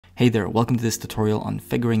Hey there, welcome to this tutorial on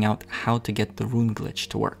figuring out how to get the rune glitch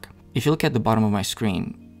to work. If you look at the bottom of my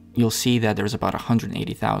screen, you'll see that there's about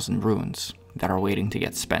 180,000 runes that are waiting to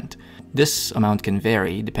get spent. This amount can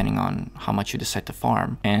vary depending on how much you decide to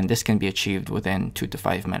farm, and this can be achieved within 2 to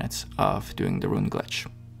 5 minutes of doing the rune glitch.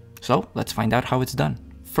 So let's find out how it's done.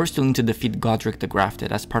 First, you'll need to defeat Godric the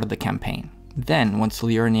Grafted as part of the campaign. Then, once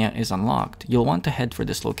Liurnia is unlocked, you'll want to head for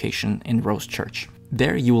this location in Rose Church.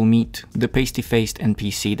 There you will meet the pasty-faced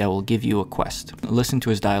NPC that will give you a quest. Listen to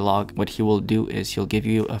his dialogue. What he will do is he'll give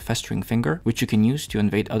you a festering finger, which you can use to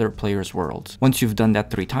invade other players' worlds. Once you've done that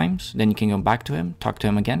 3 times, then you can go back to him, talk to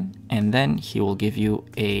him again, and then he will give you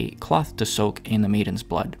a cloth to soak in the maiden's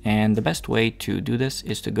blood. And the best way to do this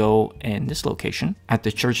is to go in this location at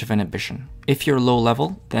the Church of Inhibition. If you're low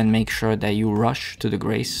level, then make sure that you rush to the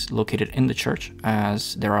grace located in the church,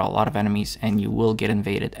 as there are a lot of enemies and you will get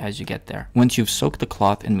invaded as you get there. Once you've soaked the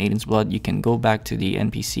cloth in Maiden's blood, you can go back to the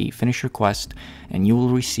NPC, finish your quest, and you will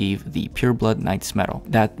receive the Pure Blood Knight's Medal.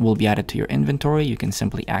 That will be added to your inventory. You can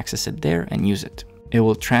simply access it there and use it. It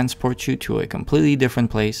will transport you to a completely different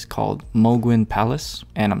place called Mohgwyn Palace,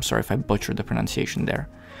 and I'm sorry if I butchered the pronunciation there.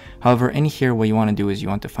 However, in here, what you want to do is you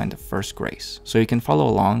want to find the first grace. So you can follow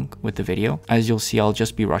along with the video. As you'll see, I'll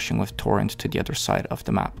just be rushing with Torrent to the other side of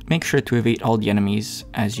the map. Make sure to evade all the enemies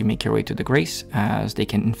as you make your way to the grace, as they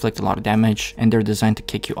can inflict a lot of damage and they're designed to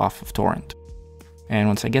kick you off of Torrent. And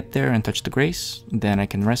once I get there and touch the grace, then I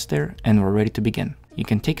can rest there and we're ready to begin. You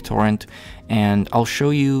can take Torrent, and I'll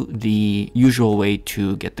show you the usual way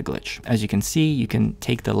to get the glitch. As you can see, you can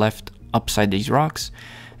take the left upside these rocks,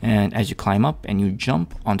 and as you climb up and you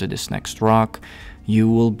jump onto this next rock, you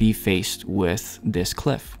will be faced with this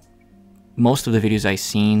cliff. Most of the videos I've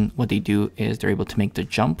seen, what they do is they're able to make the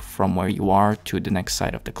jump from where you are to the next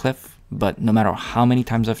side of the cliff, but no matter how many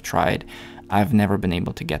times I've tried, I've never been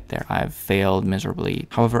able to get there. I've failed miserably.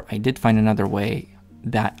 However, I did find another way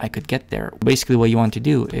that I could get there. Basically, what you want to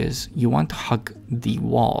do is you want to hug the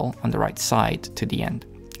wall on the right side to the end.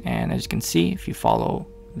 And as you can see, if you follow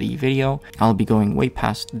the video, I'll be going way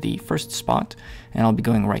past the first spot and I'll be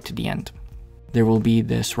going right to the end. There will be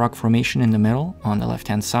this rock formation in the middle on the left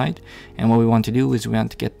hand side, and what we want to do is we want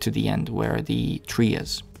to get to the end where the tree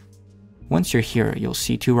is. Once you're here, you'll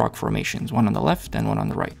see 2 rock formations, one on the left and one on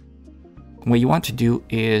the right. What you want to do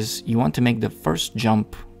is you want to make the first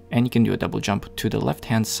jump, and you can do a double jump to the left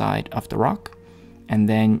hand side of the rock, and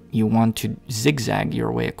then you want to zigzag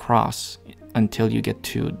your way across until you get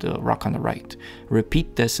to the rock on the right.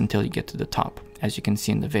 Repeat this until you get to the top, as you can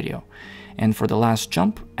see in the video. And for the last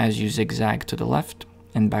jump, as you zigzag to the left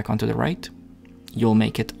and back onto the right, you'll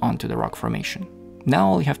make it onto the rock formation. Now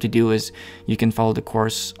all you have to do is you can follow the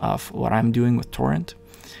course of what I'm doing with Torrent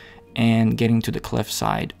and getting to the cliff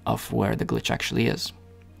side of where the glitch actually is.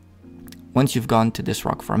 Once you've gone to this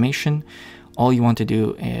rock formation, all you want to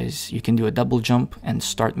do is you can do a double jump and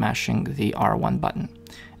start mashing the R1 button.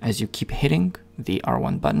 As you keep hitting the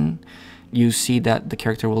R1 button, you see that the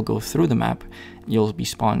character will go through the map. You'll be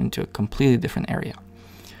spawned into a completely different area.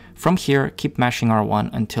 From here, keep mashing R1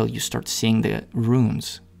 until you start seeing the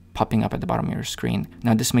runes popping up at the bottom of your screen.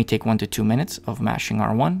 Now this may take 1 to 2 minutes of mashing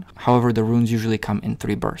R1. However, the runes usually come in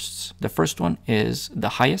 3 bursts. The first one is the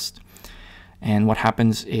highest, and what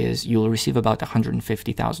happens is you'll receive about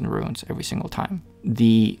 150,000 runes every single time.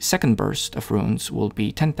 The second burst of runes will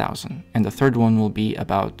be 10,000, and the third one will be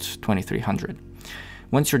about 2,300.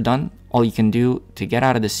 Once you're done, all you can do to get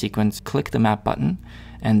out of this sequence, click the map button,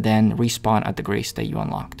 and then respawn at the grace that you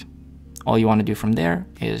unlocked. All you want to do from there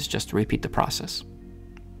is just repeat the process.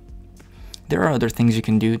 There are other things you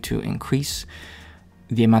can do to increase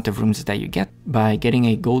the amount of runes that you get by getting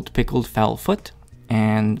a gold pickled foul foot.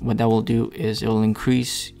 And what that will do is it will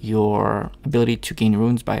increase your ability to gain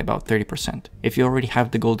runes by about 30%. If you already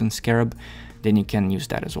have the golden scarab, then you can use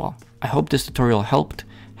that as well. I hope this tutorial helped.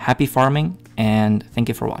 Happy farming, and thank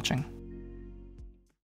you for watching.